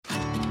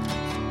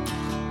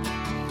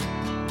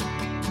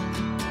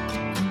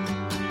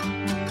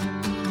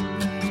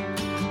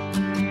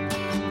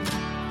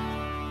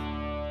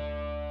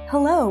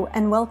Hello,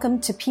 and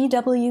welcome to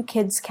PW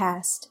Kids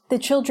Cast, the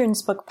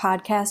children's book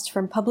podcast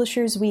from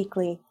Publishers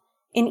Weekly.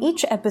 In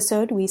each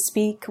episode, we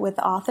speak with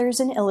authors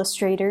and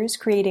illustrators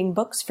creating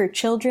books for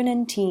children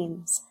and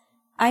teens.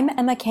 I'm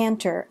Emma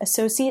Cantor,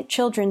 Associate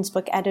Children's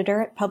Book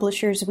Editor at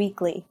Publishers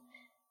Weekly.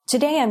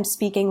 Today I'm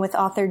speaking with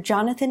author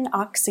Jonathan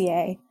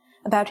Auxier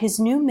about his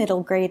new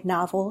middle grade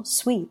novel,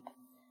 Sweep.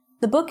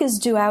 The book is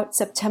due out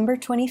September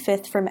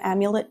 25th from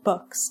Amulet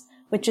Books,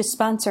 which is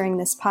sponsoring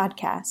this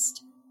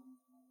podcast.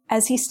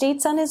 As he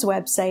states on his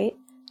website,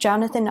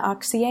 Jonathan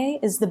Auxier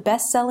is the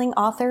best-selling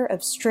author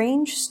of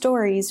Strange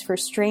Stories for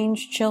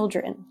Strange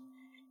Children.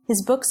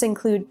 His books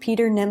include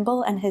Peter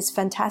Nimble and His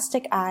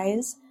Fantastic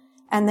Eyes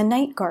and The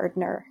Night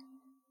Gardener.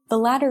 The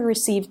latter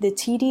received the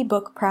TD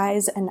Book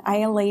Prize and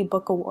ILA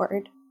Book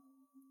Award.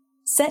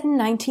 Set in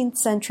 19th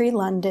century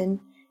London,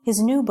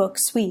 his new book,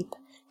 Sweep,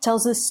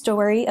 tells the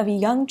story of a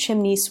young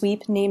chimney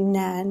sweep named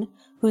Nan,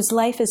 whose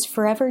life is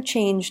forever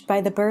changed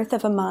by the birth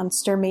of a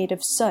monster made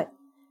of soot.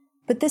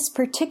 But this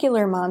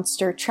particular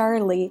monster,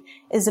 Charlie,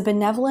 is a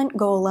benevolent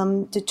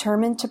golem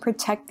determined to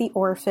protect the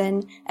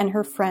orphan and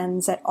her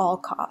friends at all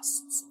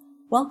costs.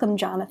 Welcome,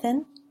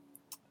 Jonathan.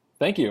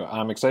 Thank you.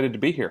 I'm excited to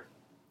be here.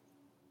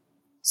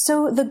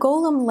 So the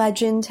golem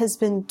legend has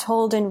been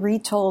told and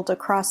retold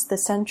across the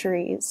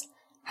centuries.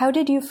 How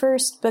did you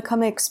first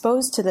become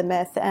exposed to the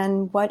myth,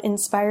 and what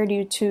inspired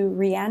you to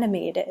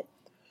reanimate it?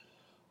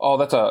 Oh,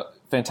 that's a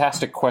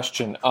fantastic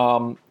question.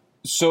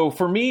 So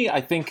for me, I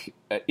think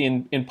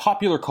in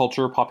popular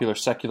culture, popular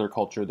secular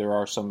culture, there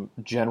are some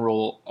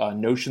general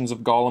notions of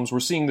golems. We're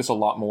seeing this a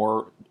lot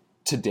more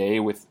today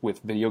with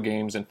video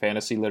games and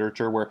fantasy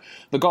literature, where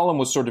the golem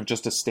was sort of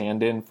just a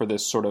stand-in for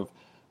this sort of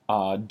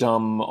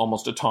dumb,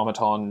 almost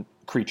automaton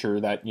creature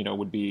that, you know,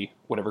 would be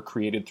whatever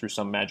created through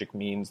some magic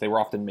means. They were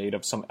often made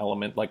of some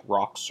element like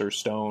rocks or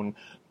stone.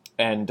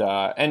 And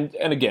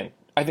again,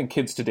 I think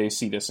kids today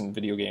see this in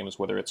video games,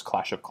 whether it's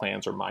Clash of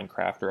Clans or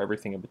Minecraft or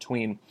everything in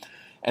between.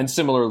 And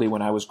similarly,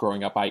 when I was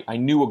growing up, I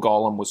knew a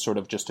golem was sort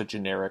of just a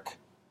generic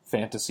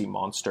fantasy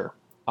monster.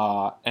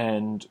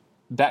 And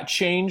that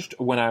changed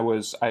when I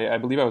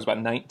believe I was about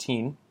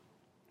 19.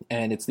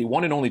 And it's the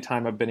one and only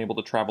time I've been able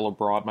to travel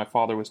abroad. My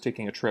father was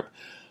taking a trip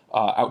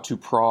out to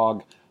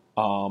Prague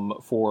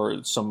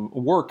for some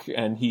work,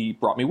 and he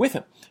brought me with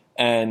him.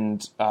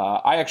 And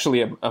I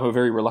actually am a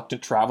very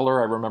reluctant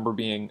traveler. I remember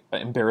being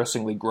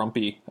embarrassingly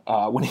grumpy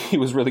when he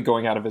was really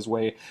going out of his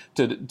way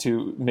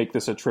to make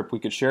this a trip we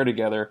could share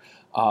together.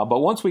 But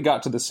once we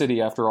got to the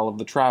city after all of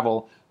the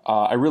travel,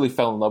 I really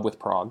fell in love with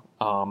Prague.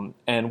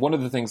 And one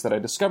of the things that I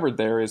discovered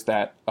there is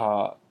that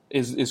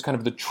is kind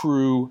of the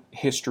true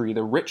history,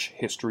 the rich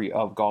history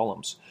of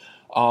golems.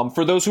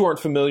 For those who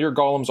aren't familiar,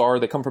 golems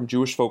they come from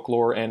Jewish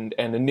folklore, and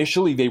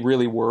initially they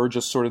really were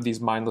just sort of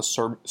these mindless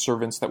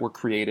servants that were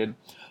created.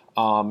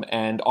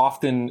 And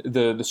often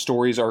the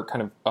stories are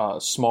kind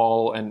of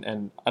small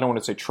and I don't want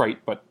to say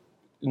trite, but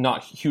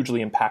not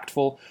hugely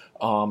impactful.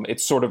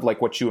 It's sort of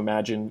like what you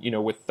imagine,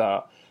 with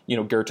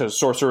Goethe's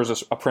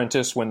Sorcerer's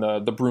Apprentice, when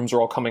the brooms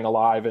are all coming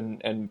alive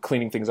and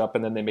cleaning things up,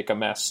 and then they make a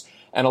mess.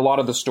 And a lot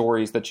of the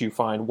stories that you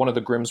find, one of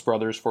the Grimm's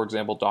brothers, for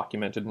example,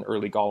 documented an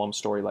early golem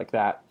story like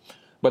that.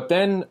 But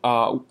then,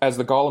 as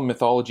the golem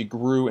mythology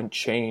grew and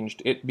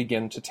changed, it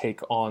began to take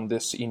on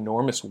this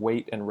enormous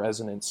weight and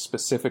resonance,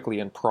 specifically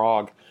in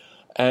Prague.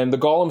 And the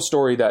golem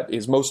story that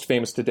is most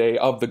famous today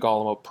of the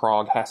Golem of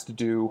Prague has to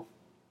do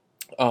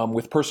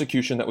with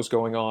persecution that was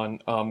going on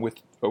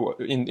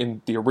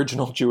in the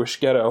original Jewish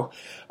ghetto,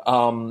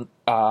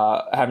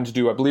 having to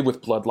do, I believe,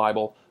 with blood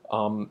libel.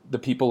 The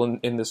people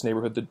in this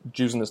neighborhood, the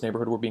Jews in this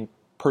neighborhood, were being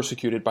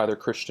persecuted by their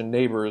Christian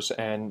neighbors,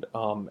 and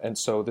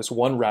so this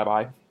one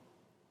rabbi,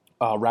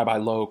 Rabbi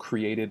Lowe,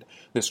 created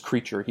this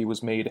creature. He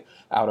was made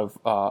out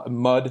of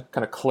mud,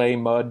 kind of clay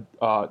mud,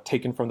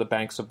 taken from the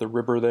banks of the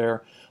river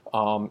there.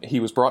 He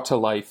was brought to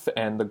life,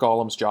 and the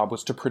golem's job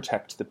was to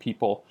protect the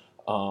people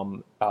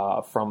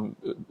from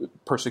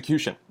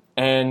persecution.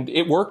 And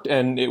it worked,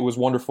 and it was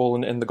wonderful,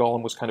 and the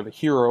golem was kind of a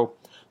hero.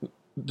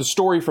 The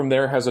story from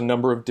there has a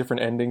number of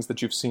different endings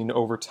that you've seen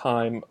over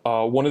time.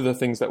 One of the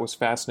things that was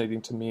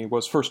fascinating to me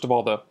was, first of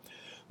all,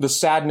 the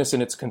sadness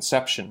in its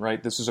conception,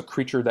 right? This is a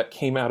creature that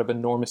came out of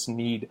enormous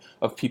need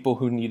of people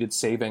who needed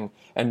saving,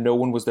 and no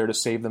one was there to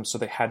save them, so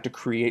they had to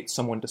create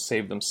someone to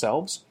save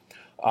themselves,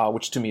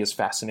 which to me is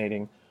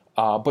fascinating.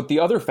 But the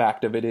other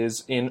fact of it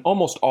is, in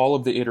almost all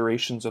of the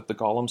iterations of the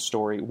golem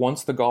story,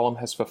 once the golem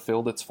has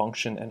fulfilled its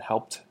function and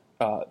helped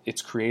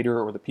its creator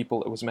or the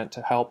people it was meant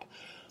to help,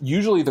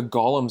 usually the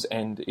golem's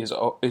end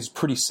is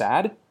pretty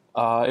sad.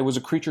 It was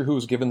a creature who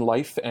was given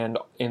life, and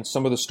in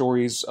some of the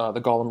stories, the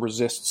golem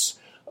resists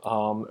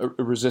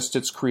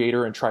its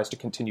creator and tries to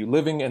continue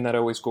living, and that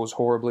always goes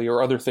horribly,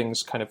 or other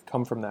things kind of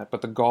come from that.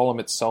 But the golem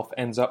itself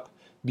ends up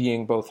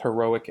being both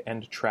heroic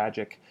and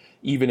tragic,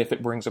 even if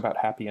it brings about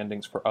happy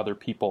endings for other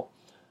people.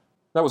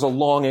 That was a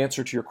long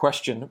answer to your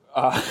question,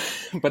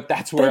 but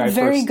that's where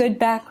very good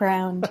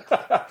background.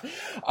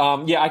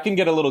 Yeah, I can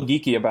get a little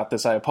geeky about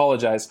this. I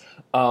apologize.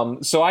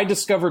 So I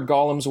discovered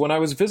golems when I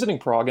was visiting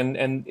Prague,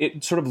 and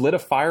it sort of lit a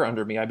fire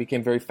under me. I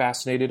became very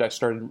fascinated. I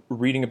started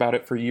reading about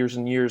it for years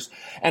and years.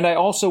 And I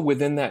also,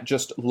 within that,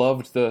 just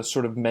loved the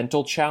sort of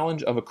mental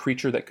challenge of a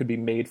creature that could be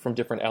made from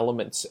different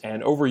elements.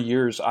 And over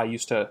years, I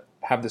used to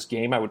have this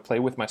game I would play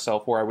with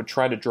myself where I would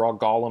try to draw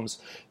golems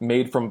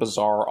made from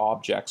bizarre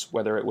objects,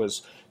 whether it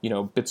was,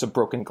 bits of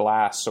broken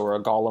glass, or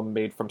a golem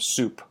made from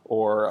soup,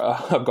 or a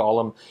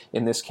golem,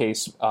 in this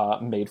case,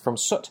 made from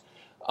soot.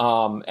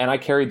 And I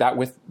carried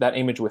that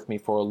image with me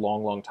for a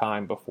long, long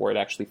time before it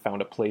actually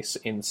found a place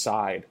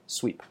inside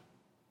Sweep.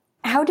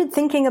 How did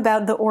thinking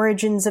about the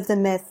origins of the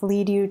myth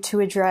lead you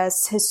to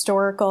address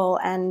historical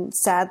and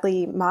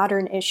sadly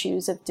modern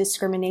issues of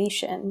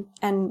discrimination?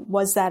 And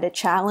was that a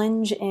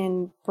challenge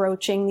in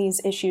broaching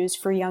these issues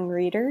for young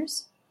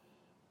readers?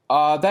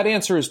 That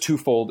answer is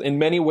twofold. In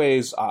many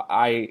ways,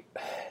 the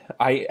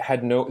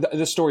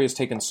story has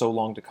taken so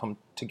long to come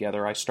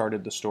together. I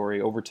started the story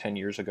over 10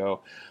 years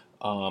ago,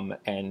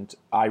 and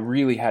I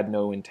really had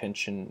no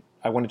intention.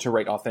 I wanted to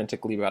write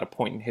authentically about a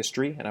point in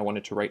history, and I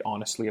wanted to write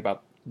honestly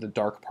about the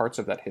dark parts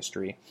of that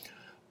history.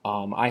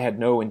 I had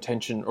no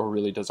intention or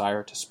really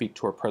desire to speak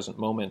to our present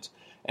moment.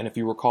 And if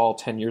you recall,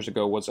 10 years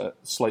ago was a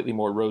slightly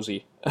more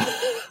rosy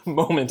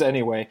moment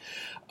anyway.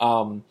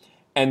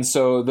 And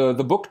so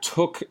the book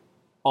took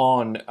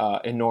on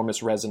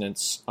enormous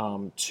resonance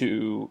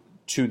to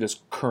this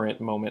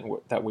current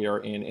moment that we are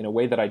in a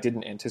way that I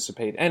didn't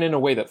anticipate, and in a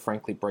way that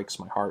frankly breaks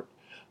my heart.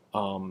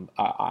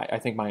 I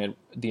think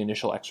the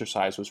initial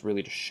exercise was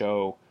really to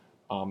show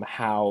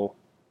how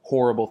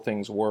horrible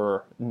things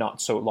were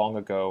not so long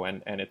ago,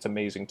 and it's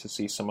amazing to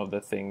see some of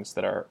the things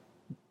that are,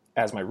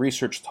 as my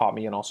research taught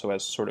me, and also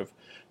as sort of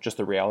just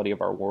the reality of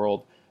our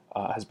world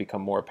has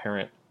become more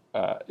apparent.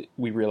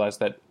 We realize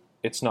that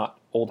it's not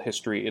old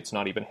history, it's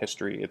not even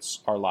history, it's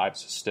our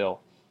lives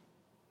still.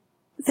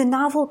 The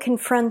novel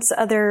confronts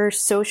other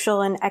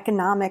social and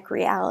economic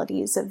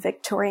realities of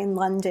Victorian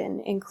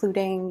London,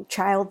 including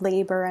child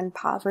labor and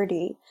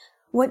poverty.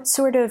 What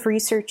sort of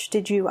research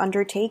did you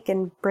undertake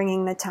in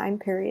bringing the time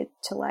period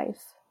to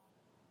life?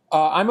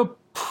 I'm a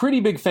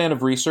pretty big fan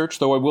of research,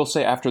 though I will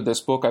say after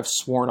this book, I've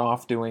sworn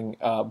off doing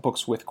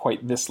books with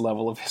quite this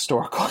level of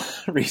historical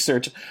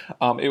research.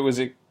 It was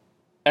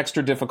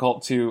extra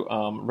difficult to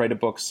write a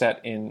book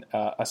set in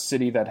a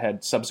city that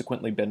had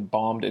subsequently been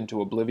bombed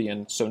into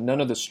oblivion, so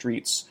none of the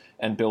streets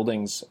and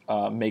buildings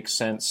make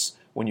sense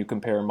when you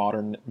compare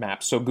modern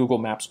maps. So Google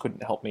Maps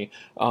couldn't help me.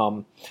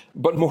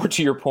 But more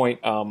to your point,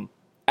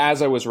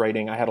 as I was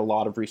writing, I had a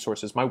lot of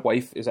resources. My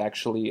wife is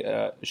actually,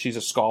 she's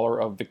a scholar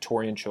of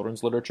Victorian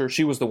children's literature.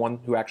 She was the one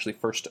who actually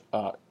first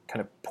kind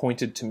of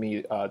pointed to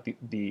me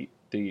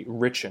the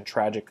rich and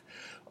tragic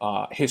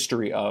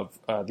history of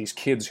these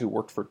kids who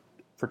worked for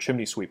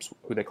chimney sweeps,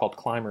 who they called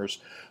climbers.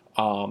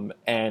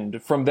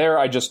 And from there,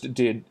 I just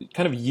did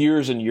kind of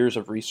years and years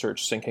of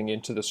research sinking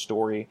into the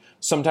story.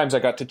 Sometimes I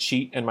got to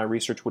cheat and my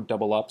research would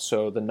double up.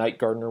 So The Night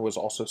Gardener was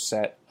also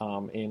set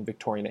in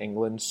Victorian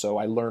England. So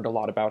I learned a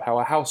lot about how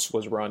a house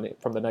was run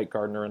from The Night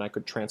Gardener, and I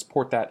could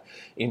transport that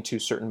into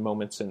certain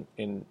moments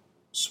in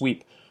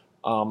Sweep.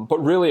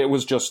 But really, it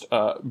was just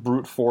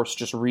brute force,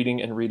 just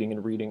reading and reading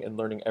and reading and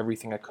learning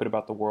everything I could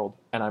about the world.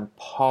 And I'm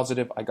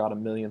positive I got a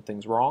million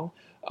things wrong.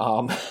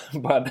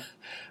 But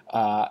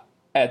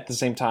at the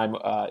same time,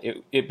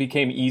 it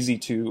became easy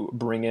to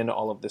bring in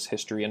all of this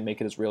history and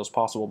make it as real as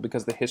possible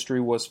because the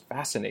history was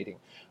fascinating,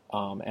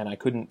 and I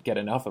couldn't get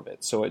enough of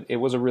it. So it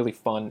was a really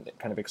fun,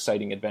 kind of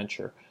exciting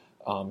adventure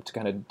to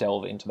kind of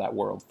delve into that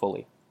world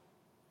fully.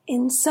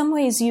 In some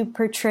ways, you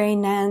portray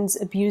Nan's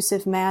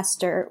abusive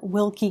master,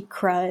 Wilkie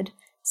Crud,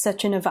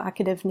 such an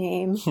evocative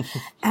name,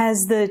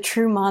 as the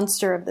true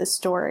monster of the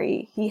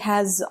story. He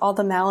has all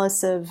the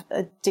malice of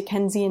a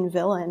Dickensian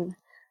villain.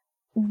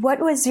 What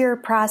was your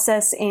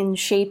process in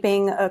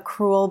shaping a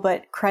cruel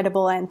but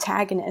credible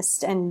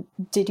antagonist, and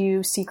did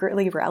you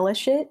secretly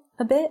relish it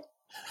a bit?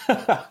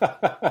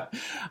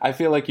 I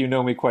feel like you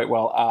know me quite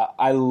well.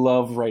 I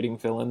love writing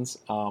villains,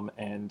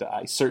 and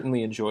I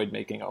certainly enjoyed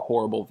making a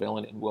horrible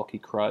villain in Wilkie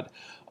Crud,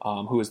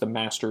 who is the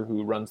master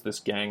who runs this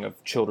gang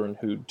of children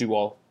who do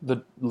all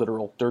the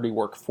literal dirty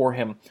work for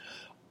him.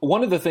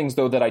 One of the things,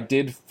 though, that I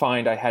did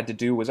find I had to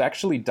do was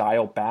actually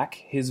dial back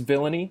his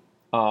villainy,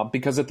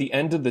 because at the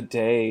end of the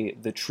day,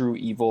 the true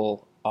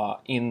evil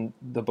in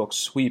the book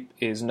Sweep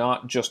is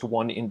not just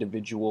one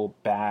individual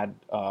bad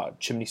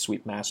chimney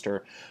sweep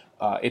master.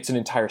 It's an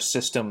entire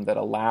system that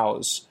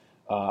allows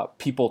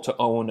people to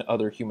own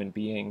other human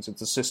beings.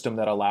 It's a system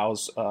that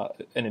allows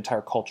an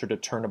entire culture to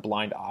turn a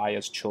blind eye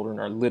as children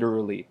are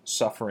literally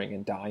suffering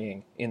and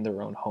dying in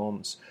their own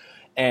homes.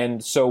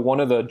 And so one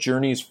of the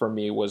journeys for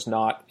me was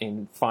not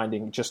in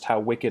finding just how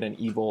wicked and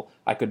evil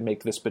I could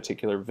make this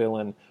particular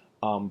villain,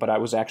 but I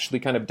was actually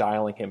kind of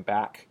dialing him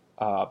back.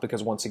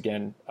 Because once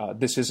again,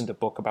 this isn't a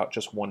book about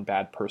just one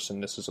bad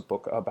person. This is a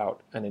book about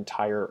an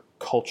entire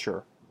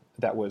culture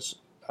that was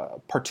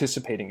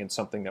participating in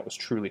something that was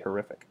truly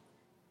horrific.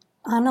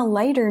 On a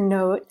lighter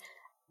note,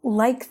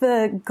 like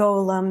the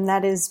golem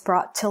that is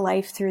brought to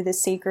life through the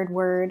sacred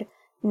word,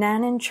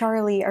 Nan and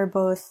Charlie are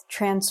both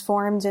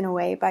transformed in a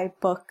way by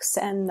books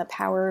and the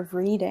power of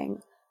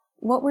reading.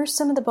 What were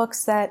some of the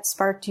books that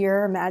sparked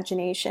your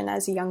imagination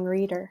as a young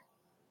reader?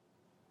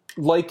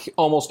 Like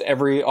almost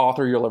every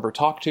author you'll ever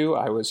talk to,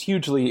 I was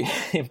hugely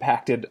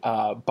impacted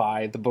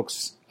by the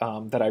books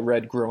that I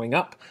read growing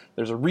up.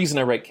 There's a reason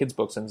I write kids'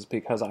 books, and it's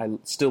because I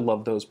still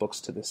love those books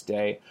to this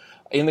day.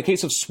 In the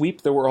case of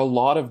Sweep, there were a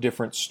lot of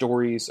different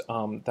stories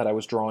that I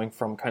was drawing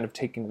from, kind of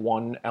taking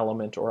one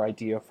element or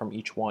idea from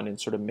each one and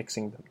sort of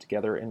mixing them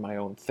together in my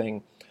own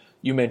thing.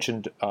 You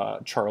mentioned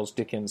Charles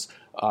Dickens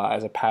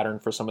as a pattern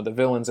for some of the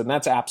villains, and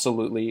that's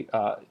absolutely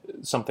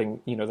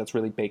something that's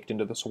really baked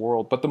into this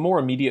world. But the more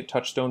immediate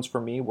touchstones for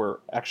me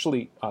were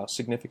actually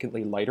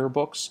significantly lighter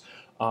books.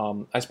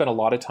 I spent a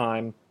lot of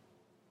time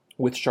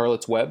with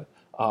Charlotte's Web,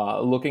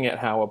 looking at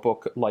how a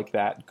book like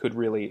that could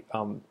really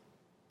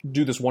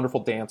do this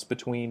wonderful dance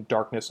between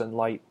darkness and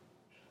light.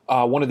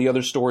 One of the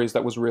other stories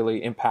that was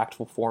really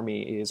impactful for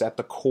me is at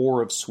the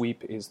core of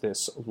Sweep is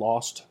this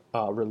lost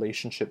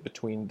relationship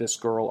between this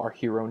girl, our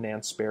hero,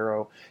 Nan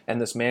Sparrow,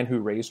 and this man who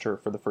raised her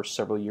for the first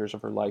several years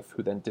of her life,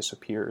 who then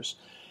disappears.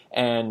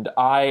 And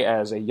I,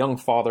 as a young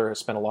father, have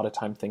spent a lot of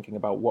time thinking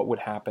about what would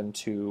happen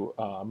to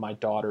my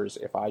daughters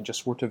if I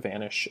just were to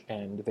vanish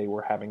and they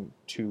were having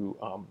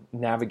to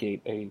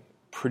navigate a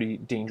pretty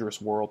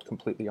dangerous world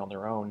completely on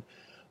their own.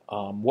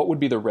 What would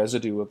be the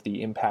residue of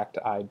the impact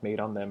I'd made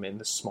on them in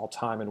this small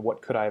time, and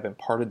what could I have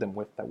imparted them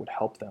with that would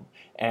help them?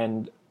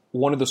 And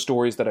one of the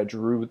stories that I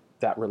drew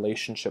that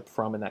relationship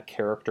from, and that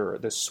character,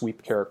 this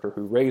Sweep character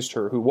who raised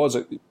her, who was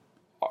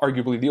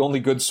arguably the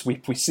only good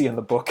Sweep we see in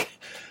the book,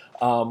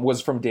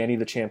 was from Danny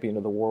the Champion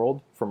of the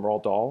World, from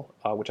Roald Dahl,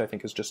 which I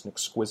think is just an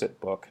exquisite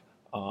book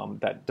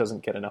that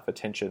doesn't get enough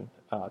attention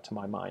to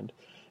my mind.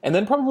 And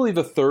then probably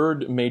the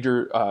third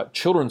major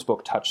children's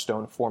book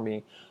touchstone for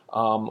me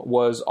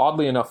was,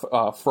 oddly enough,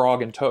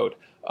 Frog and Toad.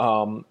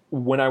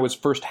 When I was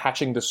first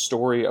hatching the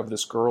story of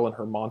this girl and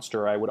her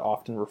monster, I would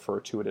often refer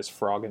to it as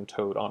Frog and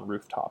Toad on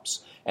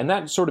Rooftops. And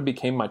that sort of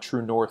became my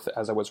true north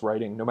as I was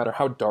writing. No matter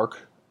how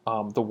dark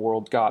the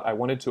world got, I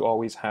wanted to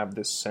always have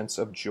this sense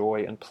of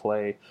joy and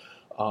play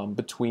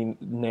between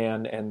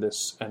Nan and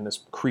this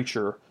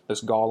creature,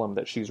 this golem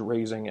that she's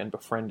raising and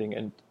befriending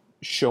and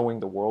showing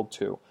the world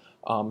to.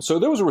 So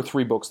those were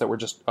three books that were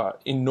just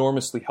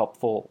enormously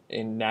helpful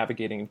in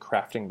navigating and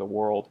crafting the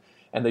world.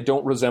 And they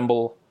don't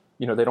resemble,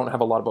 they don't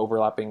have a lot of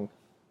overlapping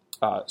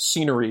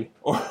scenery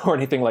or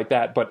anything like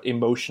that, but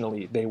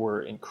emotionally they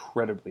were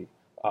incredibly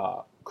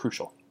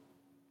crucial.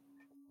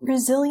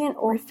 Resilient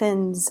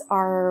orphans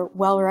are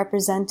well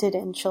represented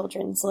in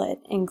children's lit,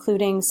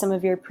 including some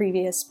of your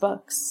previous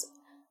books.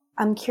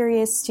 I'm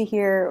curious to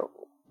hear,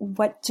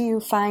 what do you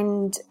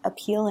find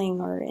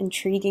appealing or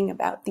intriguing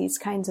about these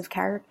kinds of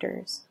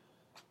characters?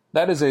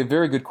 That is a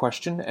very good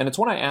question, and it's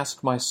one I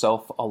ask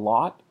myself a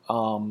lot.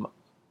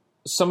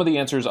 Some of the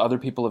answers other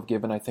people have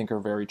given, I think, are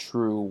very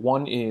true.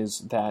 One is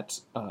that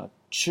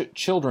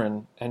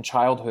children and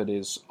childhood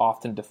is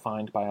often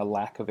defined by a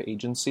lack of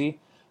agency,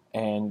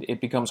 and it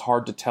becomes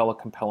hard to tell a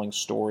compelling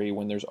story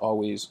when there's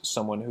always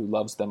someone who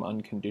loves them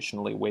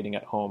unconditionally waiting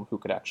at home who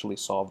could actually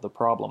solve the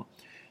problem.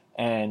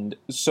 And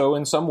so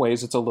in some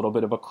ways, it's a little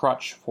bit of a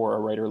crutch for a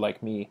writer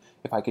like me.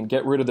 If I can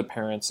get rid of the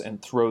parents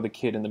and throw the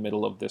kid in the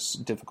middle of this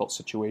difficult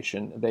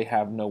situation, they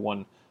have no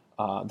one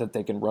that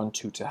they can run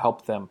to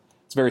help them.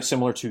 It's very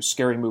similar to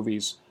scary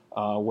movies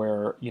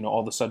where, all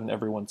of a sudden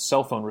everyone's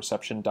cell phone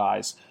reception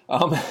dies.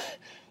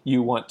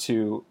 You want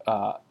to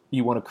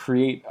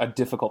create a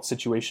difficult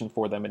situation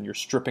for them, and you're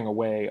stripping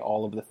away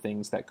all of the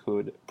things that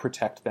could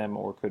protect them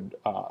or could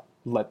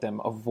let them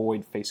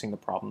avoid facing the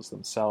problems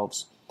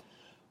themselves.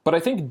 But I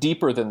think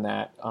deeper than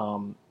that,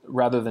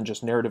 rather than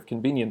just narrative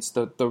convenience,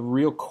 the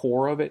real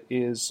core of it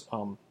is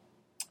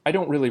I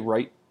don't really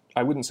write,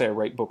 I wouldn't say I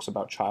write books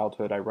about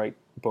childhood. I write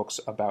books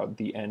about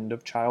the end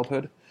of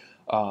childhood.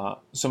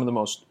 Some of the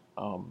most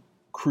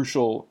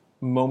crucial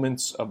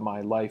moments of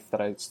my life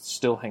that I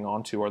still hang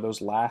on to are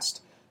those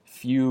last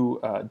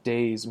few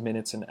days,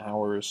 minutes, and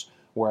hours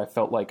where I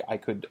felt like I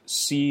could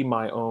see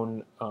my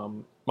own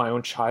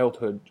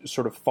childhood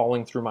sort of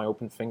falling through my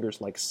open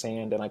fingers like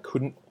sand, and I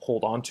couldn't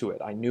hold on to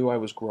it. I knew I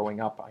was growing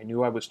up. I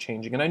knew I was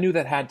changing, and I knew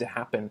that had to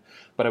happen,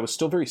 but I was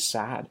still very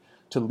sad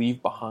to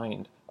leave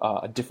behind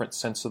a different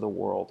sense of the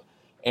world.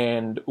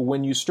 And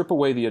when you strip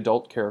away the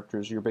adult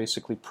characters, you're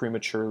basically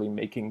prematurely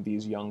making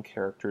these young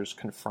characters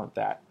confront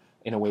that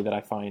in a way that I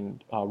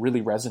find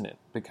really resonant,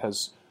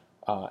 because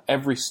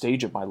every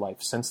stage of my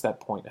life since that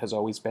point has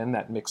always been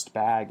that mixed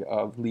bag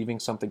of leaving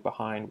something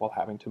behind while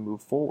having to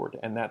move forward.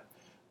 And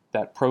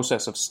that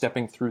process of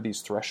stepping through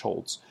these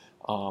thresholds,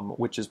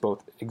 which is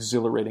both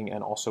exhilarating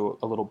and also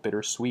a little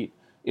bittersweet,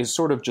 is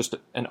sort of just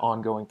an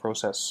ongoing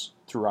process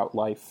throughout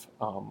life,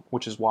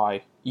 which is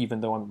why,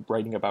 even though I'm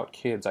writing about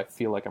kids, I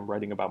feel like I'm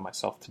writing about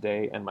myself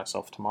today and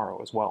myself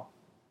tomorrow as well.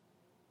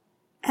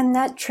 And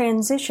that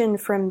transition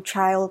from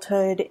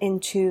childhood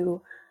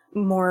into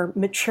more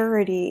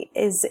maturity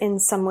is in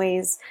some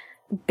ways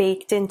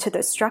baked into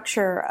the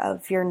structure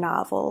of your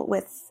novel,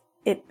 with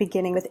it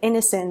beginning with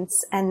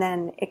innocence and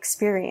then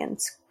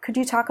experience. Could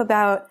you talk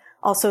about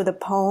also the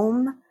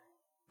poem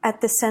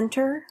at the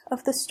center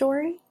of the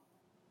story?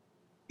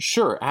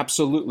 Sure,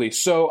 absolutely.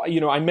 So,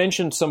 I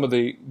mentioned some of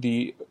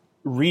the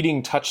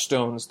reading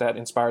touchstones that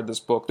inspired this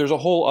book. There's a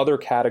whole other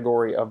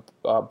category of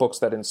books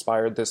that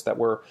inspired this that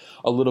were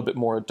a little bit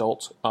more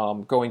adult,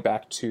 going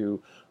back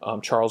to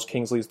Charles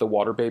Kingsley's The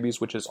Water Babies,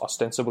 which is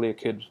ostensibly a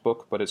kid's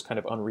book, but is kind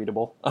of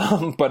unreadable.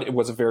 But it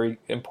was a very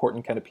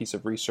important kind of piece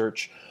of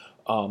research.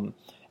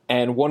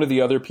 And one of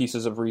the other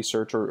pieces of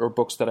research or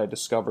books that I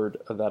discovered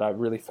that I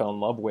really fell in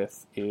love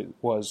with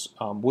was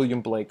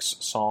William Blake's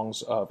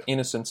Songs of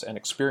Innocence and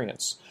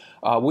Experience.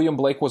 William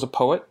Blake was a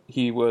poet.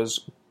 He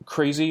was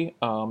crazy.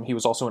 He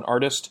was also an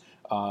artist,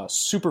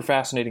 super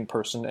fascinating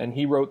person. And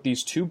he wrote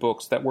these two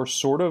books that were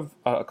sort of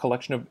a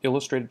collection of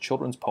illustrated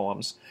children's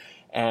poems.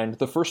 And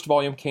the first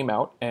volume came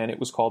out, and it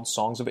was called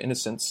Songs of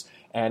Innocence.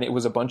 And it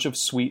was a bunch of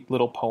sweet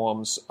little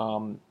poems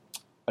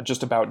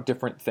just about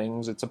different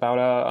things. It's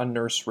about a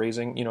nurse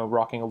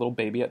rocking a little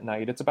baby at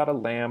night. It's about a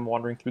lamb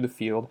wandering through the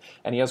field.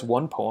 And he has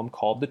one poem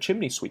called The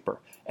Chimney Sweeper.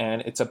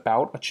 And it's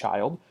about a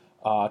child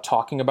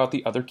talking about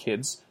the other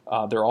kids.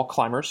 They're all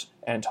climbers,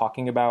 and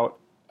talking about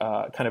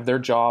kind of their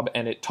job.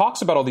 And it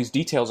talks about all these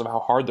details of how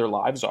hard their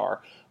lives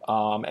are.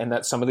 And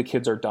that some of the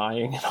kids are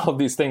dying and all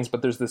these things.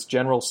 But there's this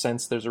general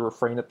sense, there's a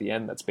refrain at the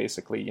end that's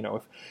basically,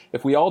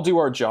 if we all do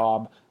our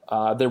job,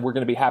 then we're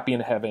going to be happy in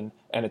heaven,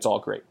 and it's all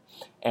great.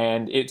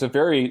 And it's a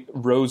very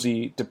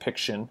rosy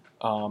depiction,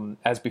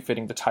 as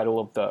befitting the title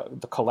of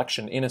the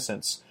collection,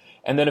 Innocence.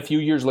 And then a few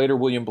years later,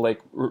 William Blake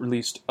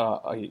released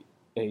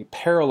a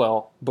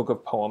parallel book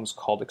of poems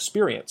called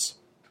Experience.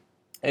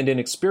 And in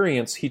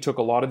Experience, he took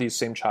a lot of these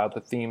same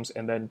childhood themes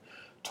and then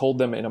told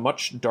them in a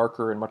much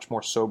darker and much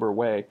more sober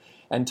way.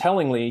 And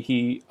tellingly,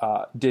 he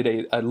did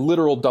a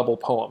literal double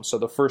poem. So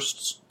the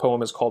first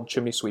poem is called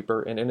Chimney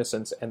Sweeper in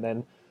Innocence, and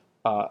then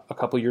a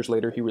couple years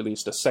later, he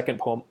released a second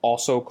poem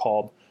also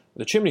called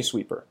The Chimney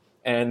Sweeper.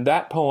 And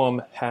that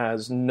poem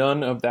has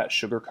none of that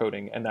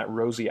sugarcoating and that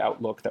rosy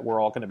outlook that we're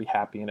all going to be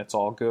happy and it's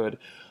all good.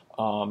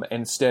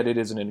 Instead, it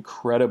is an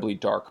incredibly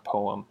dark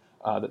poem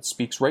that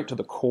speaks right to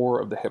the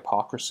core of the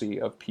hypocrisy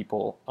of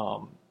people,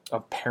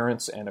 of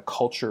parents and a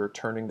culture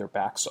turning their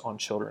backs on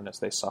children as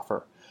they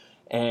suffer.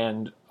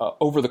 And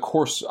over the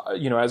course,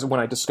 as when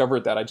I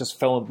discovered that, I just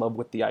fell in love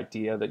with the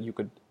idea that you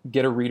could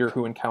get a reader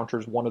who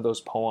encounters one of those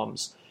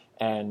poems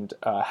and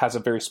has a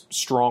very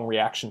strong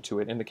reaction to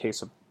it. In the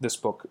case of this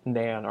book,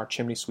 Nan, our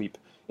chimney sweep,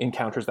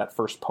 encounters that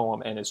first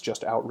poem and is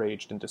just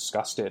outraged and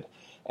disgusted.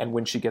 And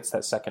when she gets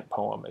that second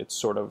poem, it's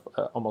sort of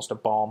almost a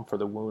balm for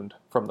the wound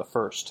from the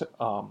first.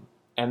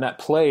 And that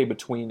play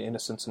between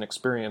innocence and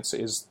experience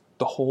is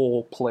the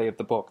whole play of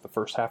the book. The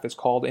first half is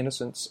called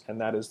Innocence,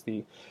 and that is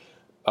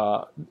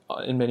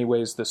in many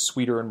ways, the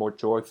sweeter and more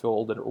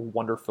joy-filled and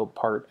wonder-filled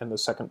part. And the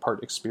second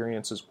part,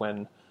 Experience, is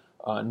when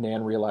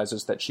Nan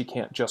realizes that she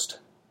can't just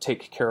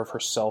take care of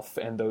herself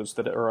and those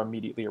that are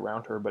immediately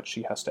around her, but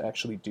she has to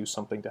actually do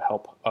something to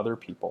help other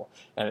people.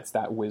 And it's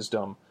that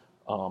wisdom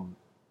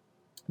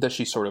that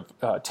she sort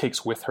of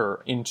takes with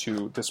her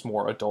into this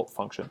more adult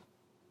function.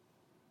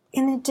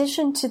 In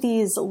addition to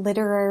these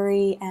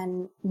literary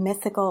and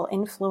mythical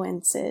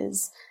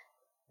influences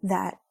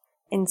that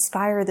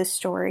inspire the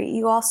story,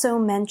 you also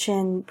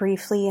mention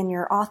briefly in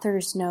your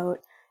author's note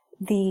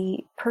the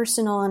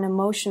personal and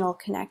emotional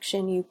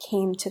connection you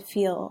came to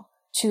feel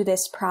to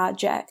this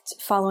project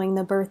following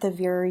the birth of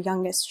your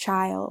youngest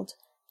child.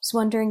 I was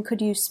wondering,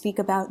 could you speak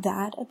about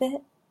that a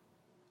bit?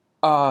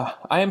 I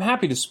am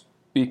happy to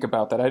speak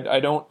about that.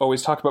 I don't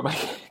always talk about my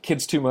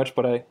kids too much,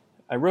 but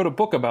I wrote a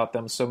book about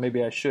them, so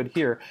maybe I should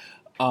here.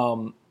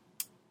 So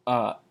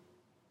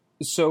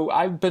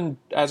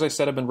as I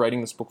said, I've been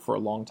writing this book for a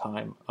long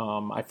time.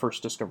 I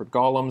first discovered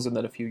golems, and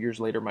then a few years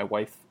later, my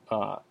wife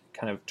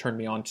kind of turned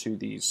me on to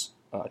these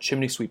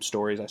chimney sweep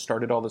stories. I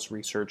started all this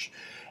research,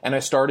 and I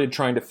started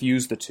trying to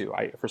fuse the two.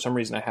 For some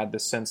reason, I had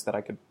this sense that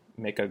I could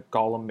make a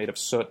golem made of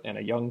soot and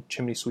a young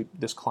chimney sweep,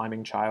 this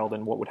climbing child,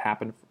 and what would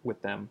happen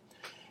with them.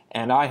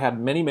 And I had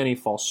many, many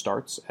false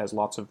starts, as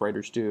lots of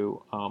writers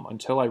do,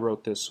 until I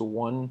wrote this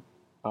one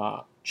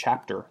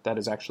chapter that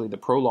is actually the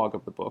prologue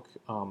of the book.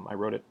 I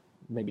wrote it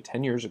maybe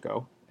 10 years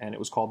ago, and it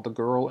was called The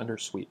Girl and Her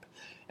Sweep.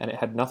 And it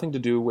had nothing to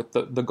do with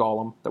the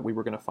golem that we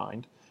were going to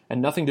find,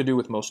 and nothing to do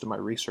with most of my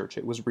research.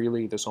 It was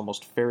really this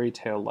almost fairy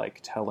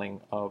tale-like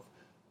telling of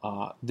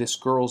this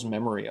girl's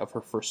memory of her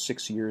first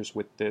 6 years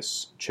with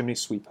this chimney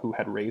sweep who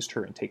had raised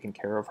her and taken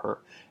care of her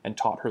and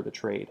taught her the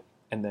trade,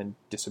 and then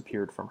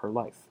disappeared from her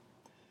life.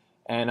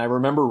 And I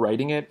remember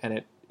writing it,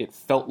 and it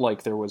felt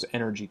like there was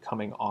energy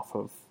coming off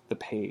of the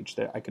page,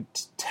 that I could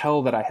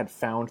tell that I had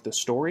found the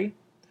story,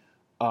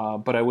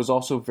 but I was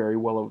also very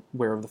well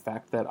aware of the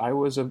fact that I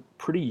was a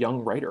pretty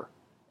young writer,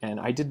 and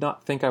I did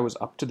not think I was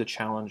up to the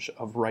challenge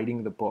of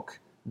writing the book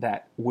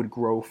that would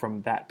grow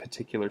from that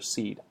particular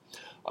seed.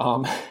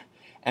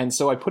 And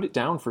so I put it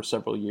down for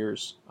several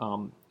years,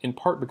 in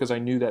part because I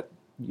knew that,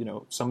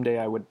 someday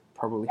I would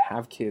probably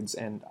have kids,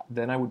 and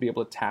then I would be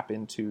able to tap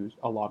into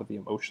a lot of the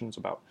emotions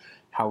about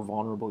how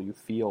vulnerable you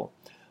feel.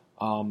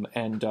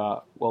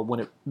 Well, when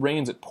it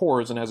rains, it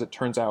pours, and as it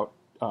turns out,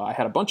 I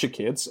had a bunch of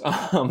kids,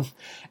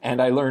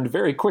 and I learned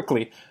very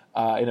quickly,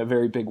 in a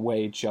very big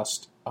way,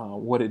 just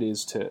what it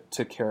is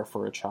to care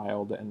for a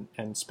child,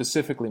 and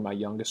specifically my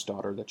youngest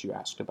daughter that you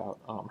asked about.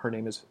 Her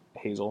name is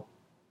Hazel,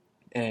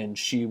 and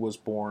she was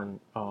born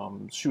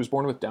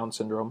with Down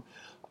syndrome,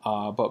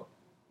 but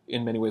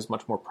in many ways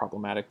much more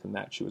problematic than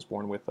that. She was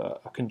born with a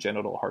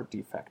congenital heart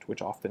defect,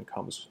 which often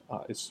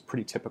is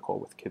pretty typical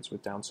with kids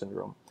with Down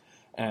syndrome.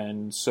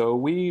 And so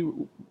we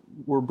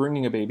were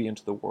bringing a baby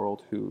into the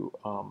world who,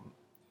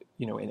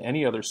 in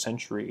any other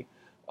century,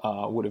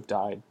 would have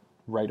died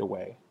right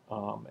away.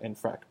 In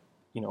fact,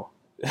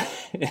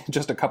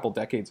 just a couple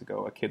decades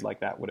ago, a kid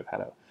like that would have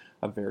had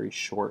a very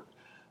short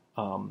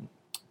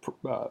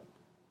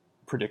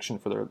prediction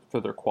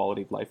for their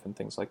quality of life and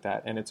things like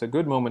that. And it's a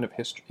good moment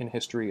in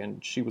history,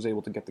 and she was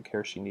able to get the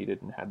care she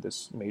needed and had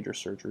this major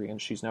surgery, and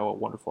she's now a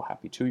wonderful,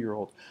 happy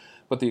 2-year-old.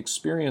 But the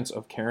experience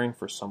of caring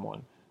for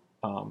someone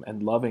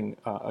and loving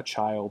a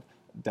child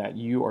that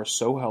you are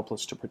so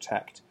helpless to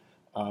protect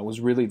was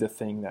really the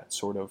thing that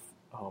sort of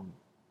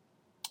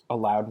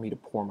allowed me to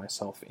pour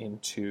myself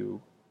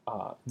into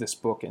this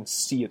book and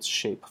see its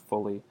shape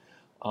fully,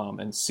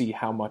 and see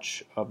how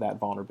much of that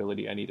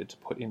vulnerability I needed to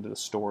put into the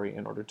story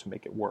in order to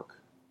make it work.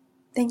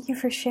 Thank you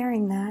for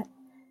sharing that.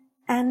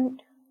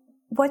 And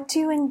what do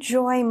you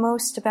enjoy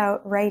most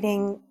about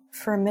writing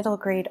for a middle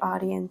grade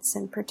audience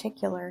in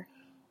particular?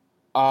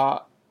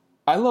 I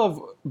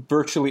love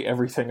virtually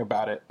everything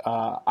about it.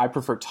 I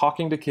prefer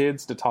talking to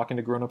kids to talking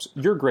to grown-ups.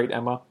 You're great,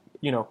 Emma.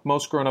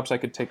 Most grown-ups I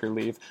could take or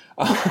leave.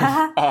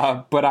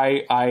 But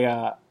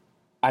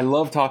I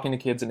love talking to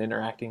kids and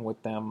interacting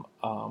with them.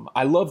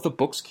 I love the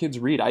books kids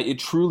read. It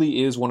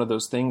truly is one of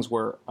those things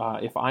where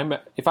if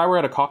I were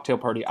at a cocktail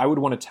party, I would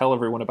want to tell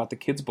everyone about the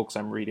kids' books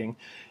I'm reading,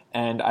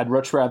 and I'd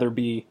much rather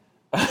be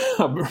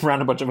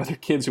around a bunch of other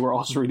kids who are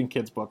also reading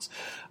kids' books.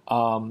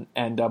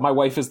 And my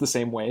wife is the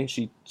same way.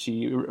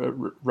 She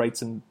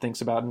writes and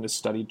thinks about and has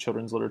studied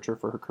children's literature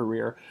for her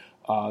career.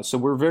 So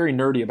we're very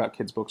nerdy about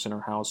kids' books in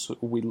our house.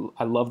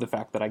 I love the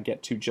fact that I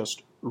get to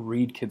just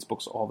read kids'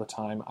 books all the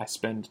time. I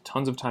spend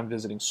tons of time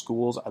visiting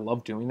schools. I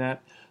love doing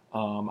that.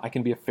 I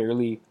can be a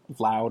fairly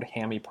loud,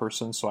 hammy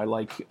person, so I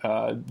like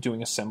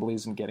doing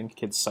assemblies and getting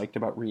kids psyched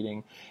about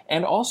reading.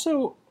 And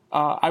also,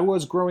 I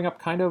was growing up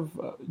kind of,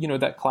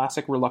 that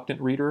classic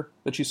reluctant reader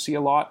that you see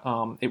a lot.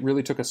 It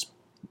really took a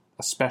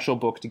special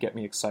book to get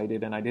me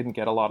excited, and I didn't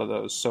get a lot of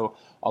those. So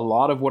a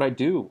lot of what I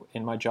do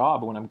in my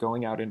job when I'm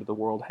going out into the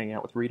world, hanging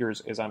out with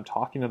readers, is I'm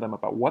talking to them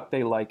about what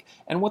they like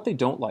and what they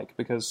don't like,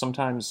 because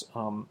sometimes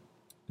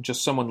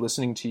just someone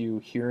listening to you,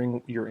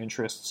 hearing your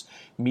interests,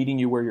 meeting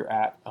you where you're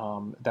at,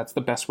 that's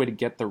the best way to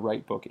get the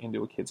right book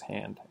into a kid's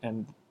hand.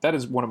 And that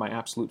is one of my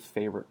absolute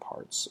favorite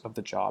parts of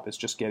the job, is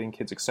just getting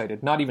kids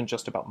excited, not even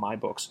just about my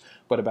books,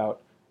 but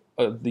about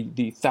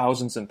the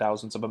thousands and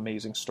thousands of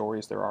amazing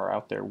stories there are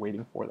out there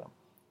waiting for them.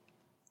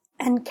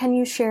 And can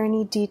you share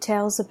any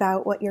details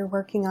about what you're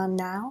working on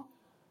now?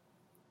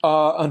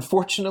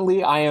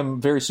 Unfortunately, I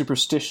am very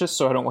superstitious,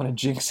 so I don't want to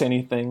jinx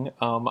anything.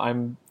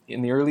 I'm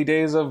in the early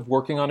days of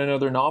working on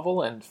another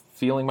novel and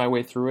feeling my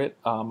way through it.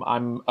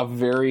 I'm a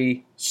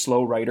very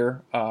slow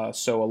writer,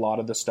 so a lot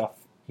of the stuff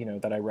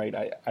that I write,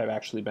 I've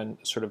actually been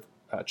sort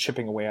of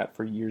chipping away at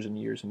for years and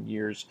years and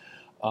years.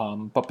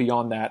 But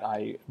beyond that,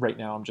 right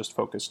now I'm just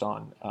focused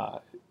on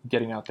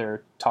getting out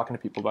there, talking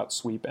to people about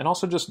Sweep, and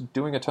also just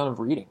doing a ton of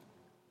reading.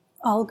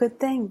 All good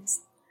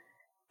things.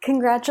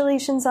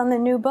 Congratulations on the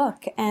new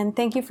book, and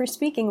thank you for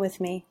speaking with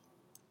me.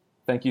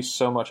 Thank you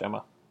so much,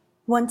 Emma.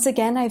 Once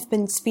again, I've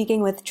been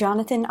speaking with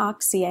Jonathan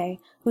Auxier,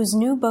 whose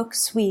new book,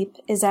 Sweep,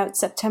 is out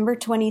September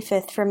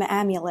 25th from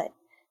Amulet.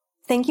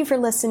 Thank you for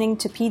listening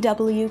to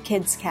PW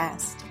Kids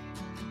Cast.